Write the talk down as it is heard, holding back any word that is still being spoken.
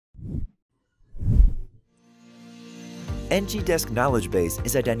ngDesk Knowledge Base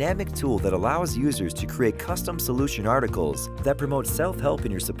is a dynamic tool that allows users to create custom solution articles that promote self-help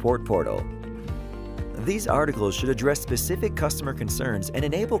in your support portal. These articles should address specific customer concerns and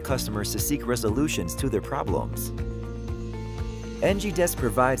enable customers to seek resolutions to their problems. ngDesk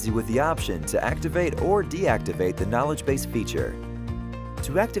provides you with the option to activate or deactivate the Knowledge Base feature.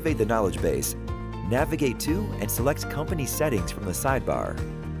 To activate the Knowledge Base, navigate to and select Company Settings from the sidebar.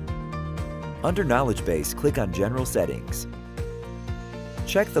 Under Knowledge Base, click on General Settings.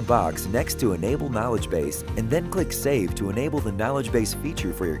 Check the box next to Enable Knowledge Base and then click Save to enable the Knowledge Base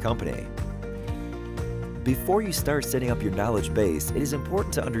feature for your company. Before you start setting up your Knowledge Base, it is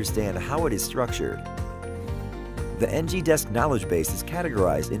important to understand how it is structured. The ngDesk Knowledge Base is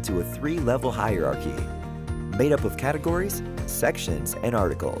categorized into a 3-level hierarchy, made up of categories, sections, and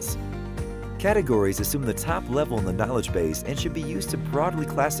articles. Categories assume the top level in the knowledge base and should be used to broadly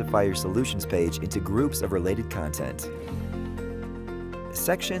classify your solutions page into groups of related content.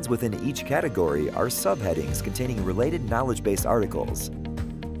 Sections within each category are subheadings containing related knowledge base articles.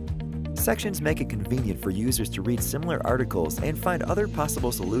 Sections make it convenient for users to read similar articles and find other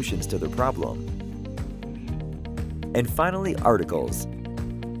possible solutions to their problem. And finally, articles.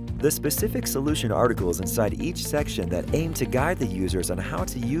 The specific solution articles inside each section that aim to guide the users on how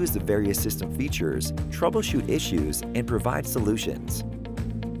to use the various system features, troubleshoot issues, and provide solutions.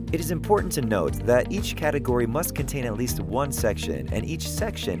 It is important to note that each category must contain at least one section, and each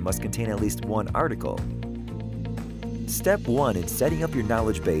section must contain at least one article. Step 1 in setting up your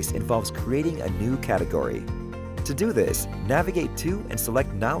knowledge base involves creating a new category. To do this, navigate to and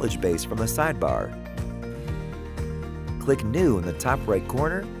select Knowledge Base from the sidebar. Click New in the top right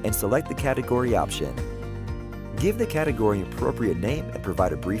corner and select the category option. Give the category an appropriate name and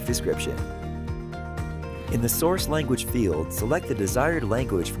provide a brief description. In the Source Language field, select the desired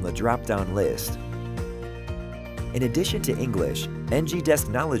language from the drop-down list. In addition to English, ngDesk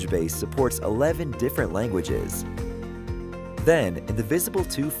Knowledge Base supports 11 different languages. Then, in the Visible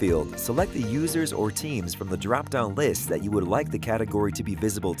To field, select the users or teams from the drop-down list that you would like the category to be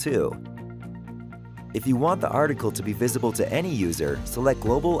visible to. If you want the article to be visible to any user, select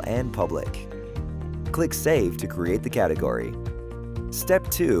Global and Public. Click Save to create the category. Step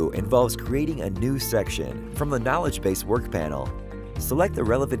 2 involves creating a new section. From the Knowledge Base work panel, select the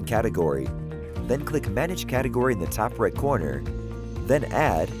relevant category, then click Manage Category in the top right corner, then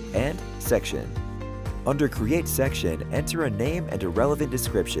Add and Section. Under Create Section, enter a name and a relevant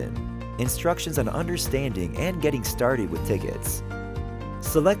description, instructions on understanding and getting started with tickets.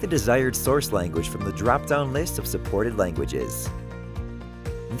 Select the desired source language from the drop-down list of supported languages.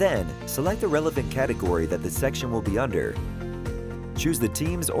 Then, select the relevant category that the section will be under. Choose the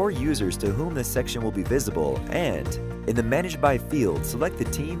teams or users to whom the section will be visible and, in the Manage By field, select the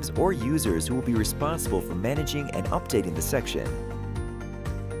teams or users who will be responsible for managing and updating the section.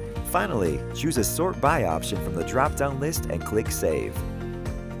 Finally, choose a Sort By option from the drop-down list and click Save.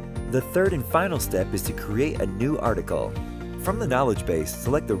 The third and final step is to create a new article. From the Knowledge Base,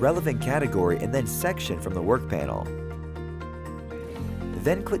 select the relevant category and then section from the work panel.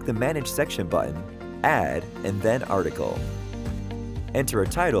 Then click the Manage Section button, Add, and then Article. Enter a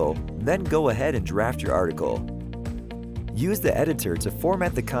title, then go ahead and draft your article. Use the editor to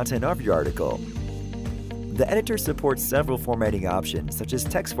format the content of your article. The editor supports several formatting options such as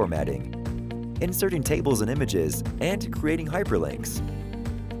text formatting, inserting tables and images, and creating hyperlinks.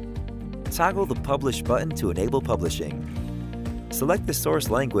 Toggle the Publish button to enable publishing. Select the source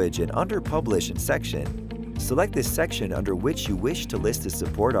language and under Publish and Section, select the section under which you wish to list the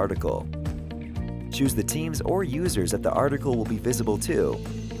support article. Choose the teams or users that the article will be visible to.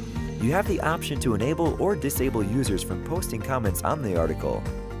 You have the option to enable or disable users from posting comments on the article.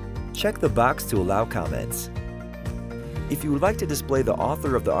 Check the box to allow comments. If you would like to display the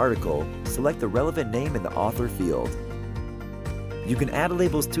author of the article, select the relevant name in the Author field. You can add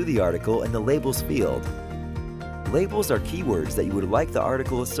labels to the article in the Labels field. Labels are keywords that you would like the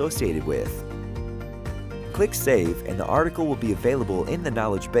article associated with. Click Save and the article will be available in the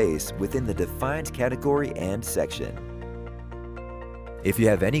Knowledge Base within the defined category and section. If you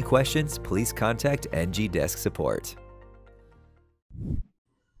have any questions, please contact ngDesk support.